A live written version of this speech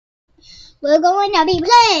we're going to be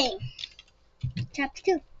playing Chapter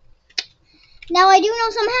 2. Now, I do know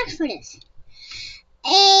some hacks for this.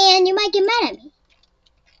 And you might get mad at me.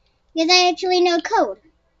 Because I actually know code.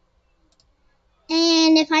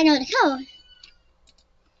 And if I know the code,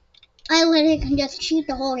 I literally can just cheat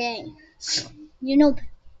the whole game. You know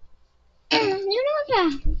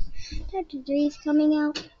that Chapter 3 is coming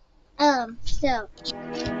out. So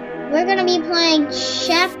we're gonna be playing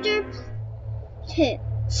Chapter 2.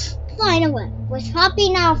 Flying away. With Poppy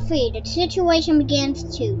now free, the situation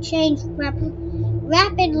begins to change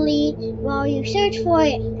rapidly while you search for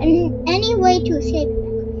any way to escape.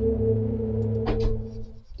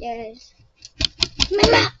 There's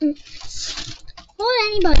hold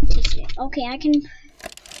any button to escape. Okay, I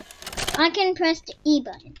can press the E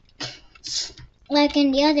button. Like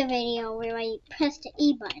in the other video where I pressed the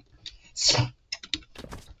E button.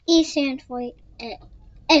 E stands for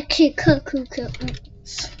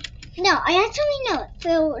No, I actually know it.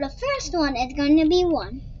 So the first one is going to be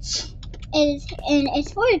 1. And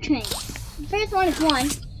it's for the train. The first one is 1.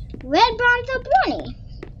 Red bronze or brownie.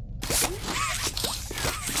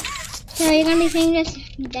 So you're going to be saying this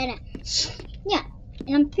dead end. Yeah,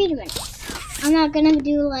 and I'm pretty good. I'm not going to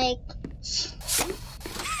do like...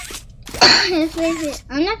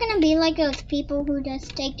 I'm not going to be like those people who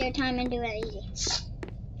just take their time and do it easy.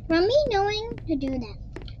 From me knowing to do that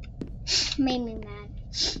made me mad.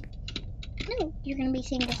 No, you're gonna be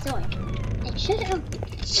seeing the story. It should open.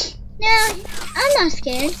 Now, I'm not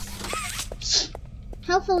scared.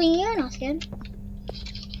 Hopefully you're not scared.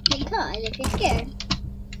 Because if you're scared,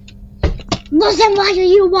 well then why are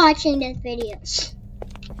you watching this video? This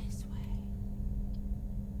way.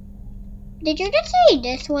 Did you just say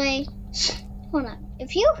this way? Hold on.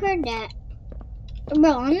 If you heard that,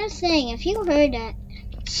 bro, I'm not saying, if you heard that,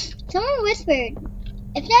 someone whispered,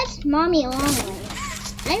 if that's Mommy Longway.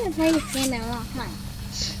 I haven't played this game in a long time.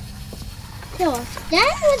 So, if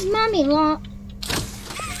that was Mommy Long...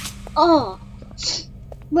 Oh.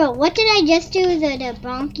 Bro, what did I just do to the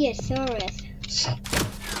Bronchiosaurus?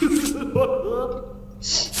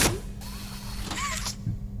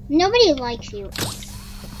 Nobody likes you.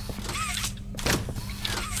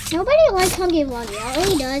 Nobody likes Huggy Wuggy. All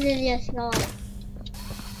he does is just go like...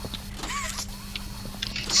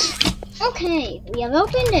 Okay, we have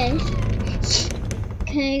opened this.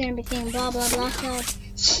 Okay, you're gonna be saying blah blah blah.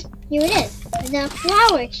 So here it is, the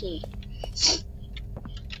flower key.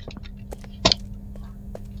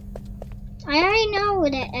 I already know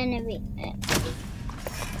what the enemy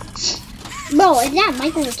is. Bro, is that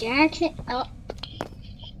Michael Jackson? Oh,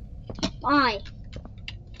 why?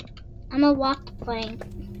 I'm gonna walk the plank.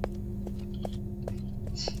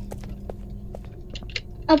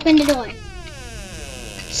 Open the door.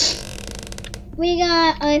 We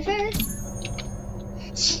got a first.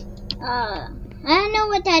 I don't know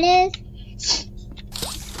what that is.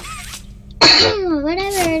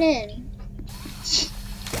 Whatever it is.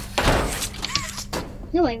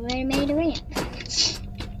 No, I already made a ramp.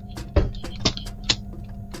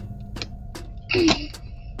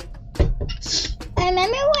 I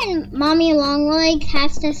remember when Mommy Longlegs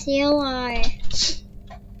has to steal our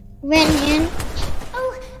red hand.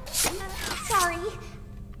 Oh, sorry.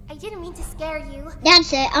 I didn't mean to scare you.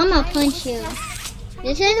 That's it. I'm gonna punch you.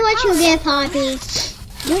 This is what you get, Poppy.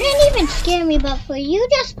 You didn't even scare me, but for you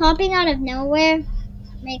just popping out of nowhere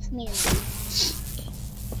makes me mad.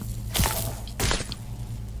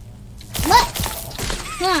 What?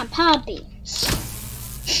 Come on, Poppy.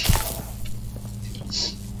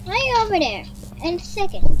 Why are you over there? And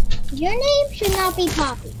second, your name should not be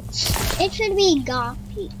Poppy. It should be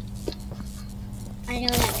Goppy. I know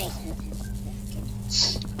that makes sense.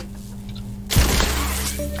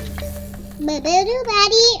 Buddy.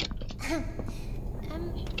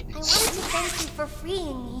 I wanted to thank you for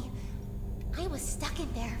freeing me. I was stuck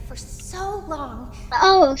in there for so long.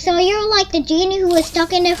 Oh, so you're like the genie who was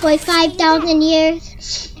stuck in there for 5,000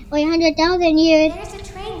 years? Or 100,000 years? There's a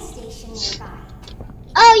train station nearby.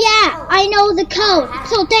 Oh yeah, I know the code.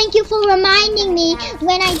 So thank you for reminding me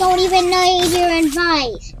when I don't even need your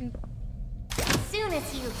advice. As soon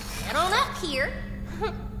as you get on up here.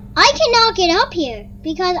 I cannot get up here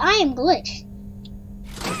because I am glitched.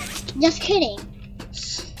 Just kidding.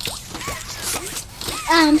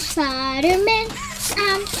 I'm Spider-Man.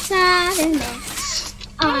 I'm Spider-Man.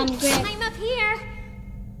 I'm great. I'm up here.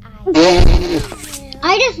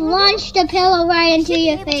 I just launched a pillow right into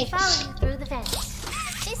your face. Follow you through the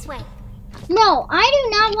fence. This way. No, I do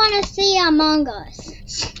not want to see Among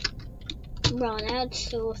Us. Bro, that's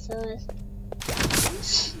so sus.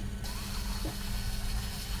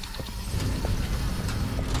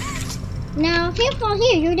 Now, if you fall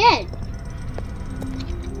here, you're dead.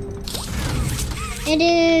 It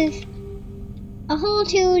is a hole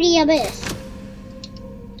to the abyss.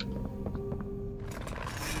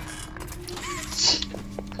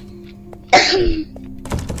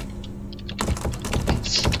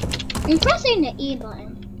 I'm pressing the E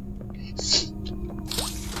button.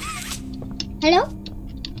 Hello?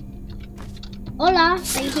 Hola,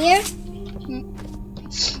 are you here?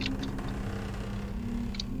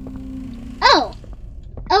 Oh!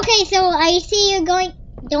 Okay, so I see you going.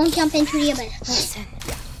 Don't jump into the abyss. Listen,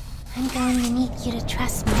 I'm going to need you to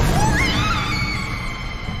trust me.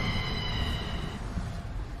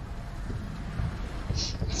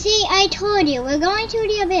 See, I told you, we're going to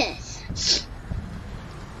the abyss.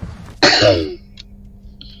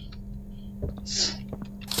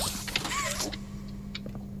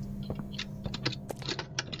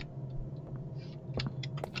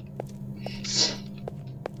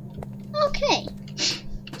 Okay.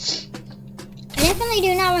 I definitely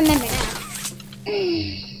do not remember that.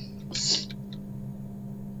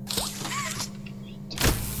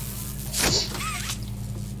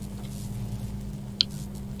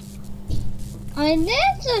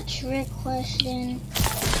 That's a trick question.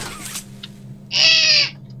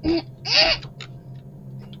 You're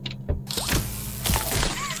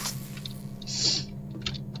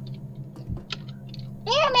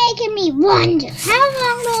making me wonder, how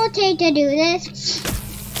long will it take to do this?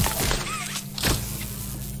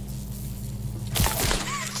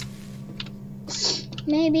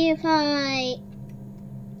 Maybe if I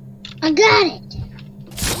got it!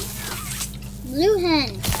 Blue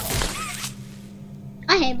hand.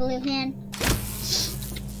 I hate blue hand.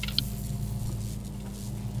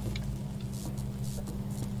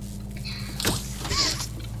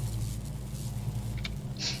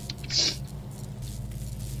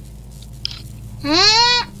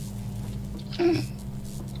 Huh?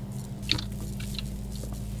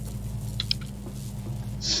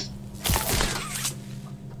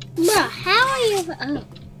 Bro, how are you? Oh.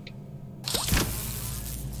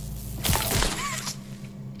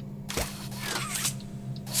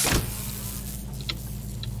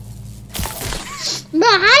 Bro,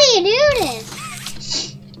 how do you do this?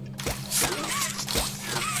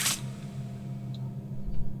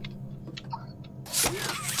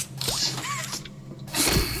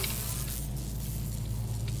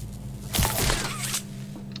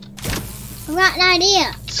 I got an idea.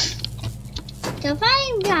 So if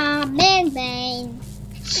I got a big bang,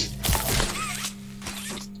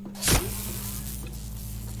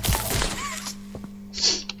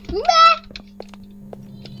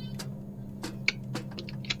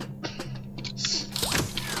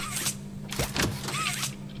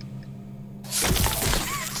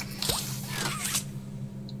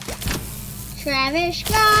 Travis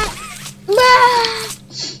Scott.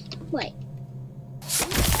 Wait.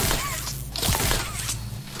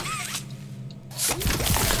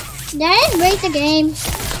 That didn't break the game.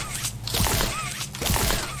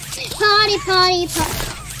 Potty, potty, potty.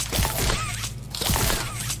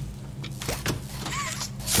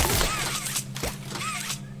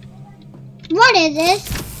 What is this?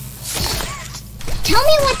 Tell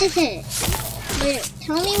me what this is. Wait,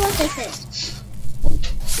 tell me what this is.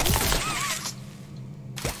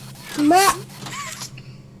 Bruh.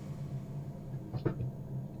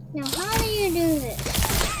 Now, how do you do this?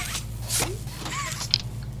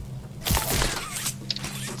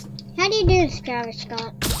 How do you do this, Travis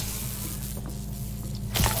Scott?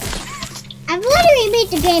 I've literally beat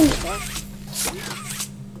the game before.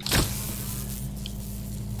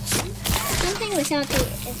 Something without the.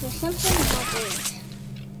 Is there something about these?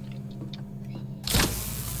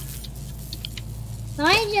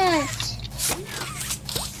 I just.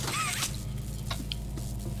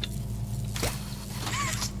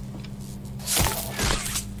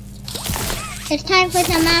 It's time for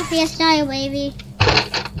some mafia style, baby.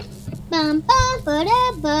 Bum ba ba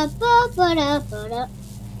da ba ba ba da ba da.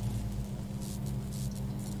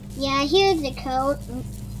 Yeah, here's the code.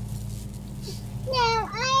 Now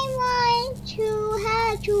I want to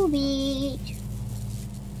have to beat.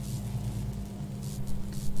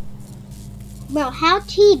 Bro, how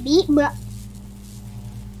to beat, bro?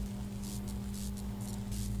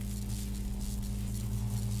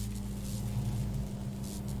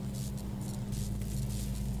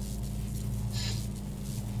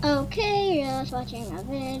 Okay, you're just watching a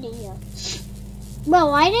video. Bro,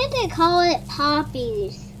 why did they call it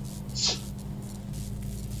poppies?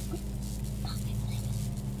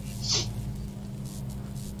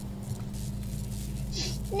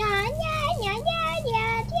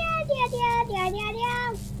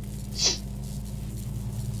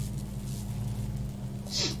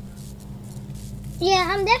 Yeah,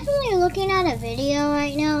 I'm definitely looking at a video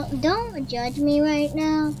right now. Don't judge me right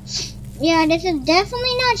now. Yeah, this is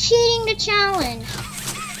definitely not cheating the challenge.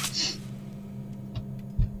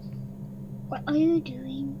 What are you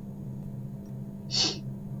doing?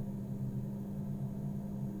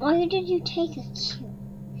 Why did you take a cue?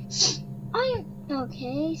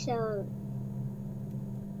 Okay, so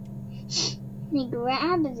let me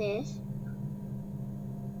grab this.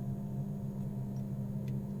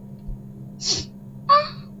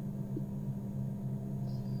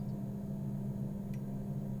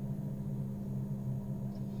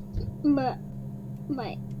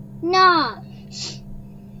 But no.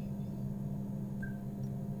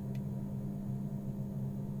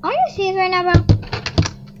 Are you serious right now, bro?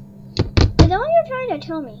 Is all you're trying to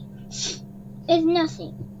tell me is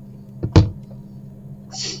nothing?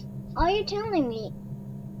 All you're telling me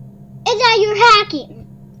is that you're hacking.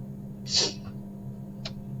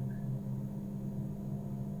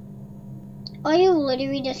 Are you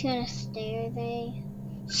literally just gonna stare there?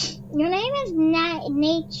 Your name is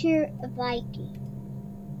Nature Viking.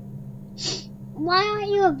 Why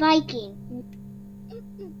aren't you a Viking?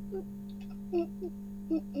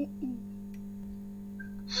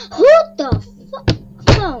 Hold the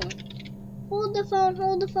phone. Hold the phone,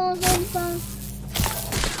 hold the phone, hold the phone.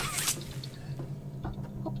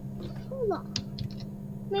 Hold on.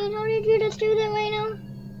 Man, how did you just do that right now?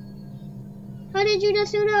 How did you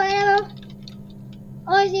just do that right now, bro?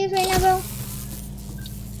 Oh, I see it right now, bro.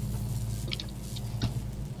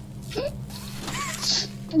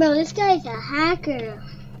 Bro, this guy's a hacker.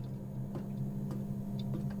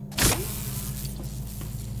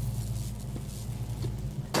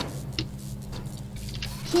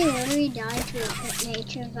 He literally died to a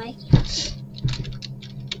Nature Viking.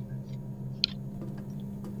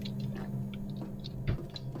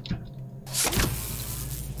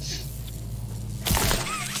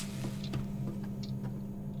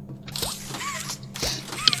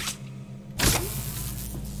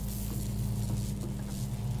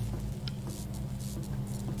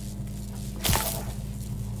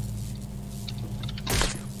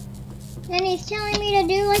 And he's telling me to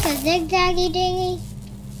do like a zigzaggy dingy.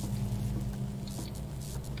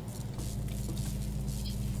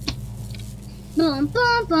 Boom,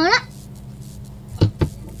 boom, boom.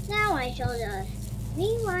 Now I shall just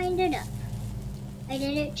rewind it up. I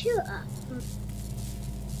did it 2 up.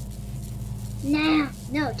 Now,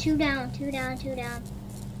 no, 2 down, 2 down, 2 down.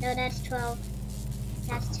 No, that's 12.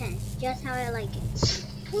 That's 10. Just how I like it.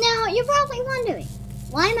 Now, you're probably wondering,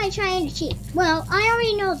 why am I trying to cheat? Well, I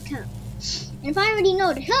already know the code. And if I already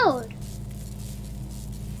know the code,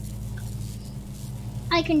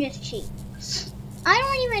 I can just cheat. I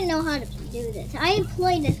don't even know how to do this. I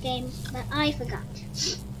played this game, but I forgot.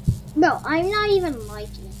 Bro, I'm not even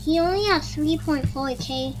liking it. He only has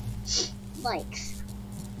 3.4k likes.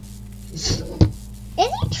 Is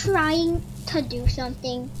he trying to do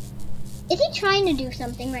something? Is he trying to do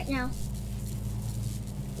something right now?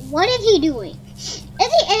 What is he doing? Is he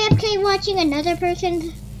AFK watching another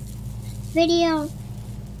person's video?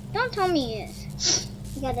 Don't tell me he is.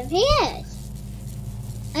 Because if he is,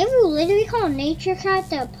 I will literally call Nature Cat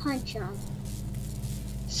to punch him.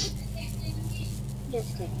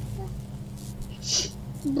 Just kidding.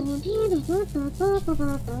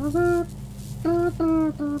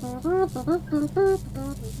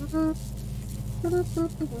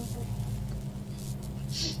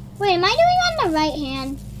 Wait, am I doing on the right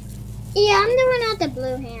hand? Yeah, I'm doing on the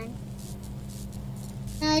blue hand.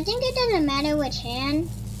 I think it doesn't matter which hand.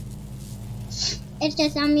 It's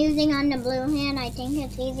just I'm using on the blue hand. I think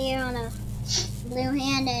it's easier on a blue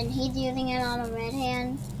hand and he's using it on a red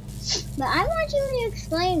hand. But I want you to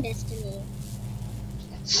explain this to me.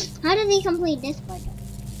 How does he complete this part?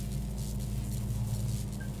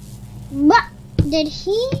 What? Did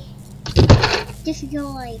he just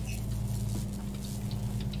go like...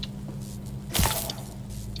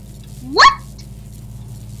 What?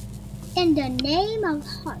 In the name of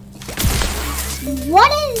heart.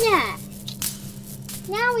 What is that?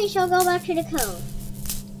 Now we shall go back to the code.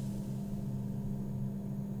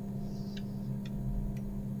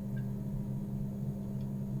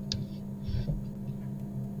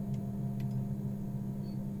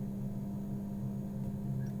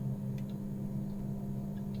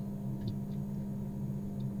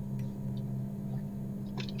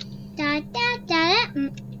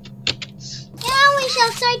 Now we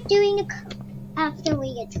shall start doing the code. After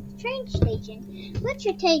we get to the train station, which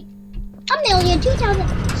should take 1,002,000.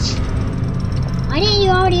 Why didn't you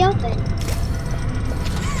already open?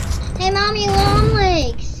 Hey, Mommy, long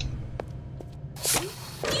legs. You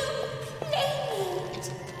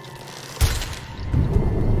playmate.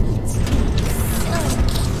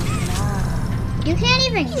 You can't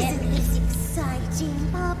even get Isn't this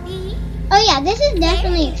exciting, Poppy? Oh yeah, this is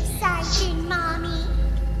definitely exciting, Mommy.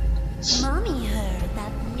 Mommy heard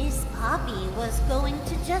that Miss Poppy was going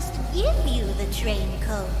to just give you the train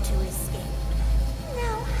code to escape.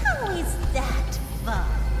 Now, how is that fun?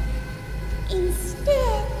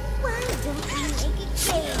 Instead, why don't we make a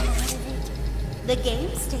game out of it? The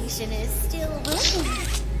game station is still working.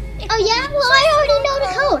 Oh yeah? Well, I already know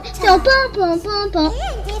the code. So boom, boom, boom, boom.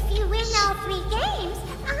 And if you win all 3 games,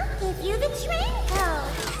 I'll give you the train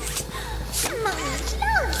code. Mommy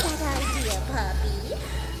loves that idea, Puppy.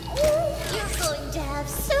 Oh, you're going to have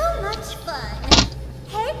so much fun.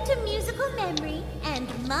 Head to musical memory, and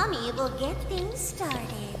Mommy will get things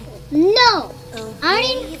started. No.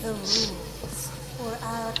 Obey the rules, or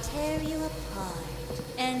I'll tear you apart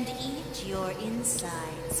and eat your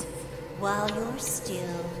insides while you're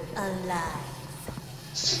still alive.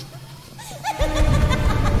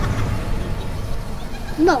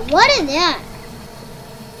 But what is that?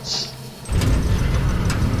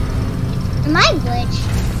 Am I glitched?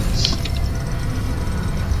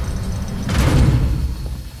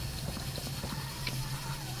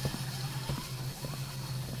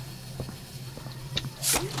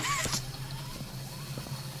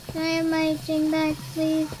 Can I have my thing back,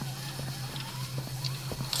 please?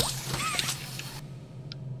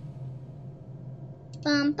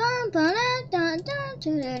 Bum, bum, ba, da, da,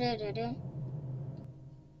 da, da, da, da, da.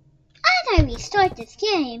 As I restart this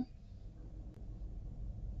game,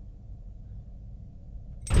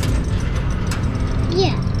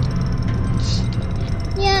 yeah,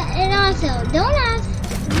 and also, don't ask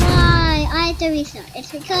why I have to restart.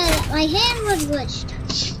 It's because my hand was glitched.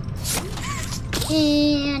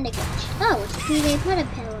 And a glitch. Oh, it's because they put a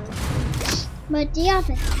pillow. But the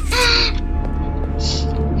opposite. Ah!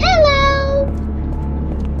 Hello!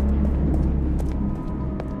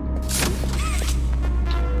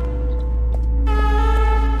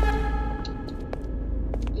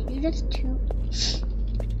 Did you just toot?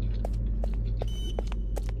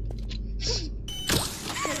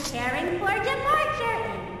 Preparing for departure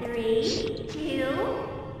in 3, 2,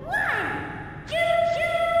 1. Choo-choo!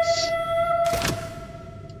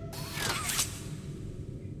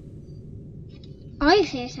 Are you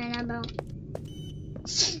serious, Annabelle?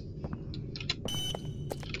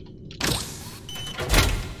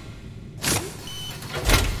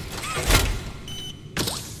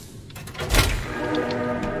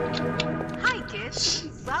 Hi, kids.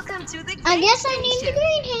 Welcome to the I game guess I need the station.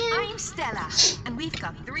 green hand. I'm Stella, and we've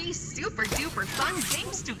got 3 super duper fun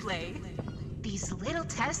games to play. These little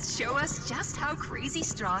tests show us just how crazy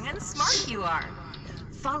strong and smart you are.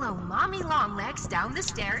 Follow Mommy Longlegs down the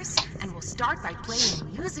stairs, and we'll start by playing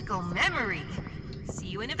musical memory. See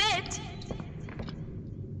you in a bit.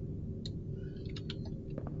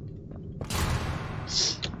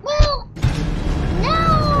 Well,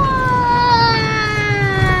 no!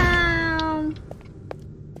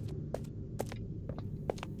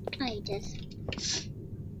 I just...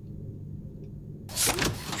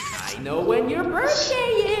 I know when your birthday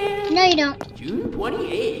is. No, you don't. June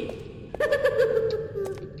 28th.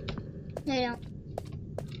 No, you don't.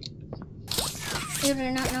 You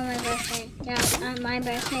do not know my birthday. No, my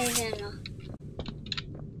birthday is in law.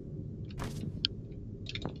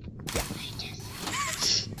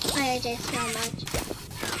 I hate this so much.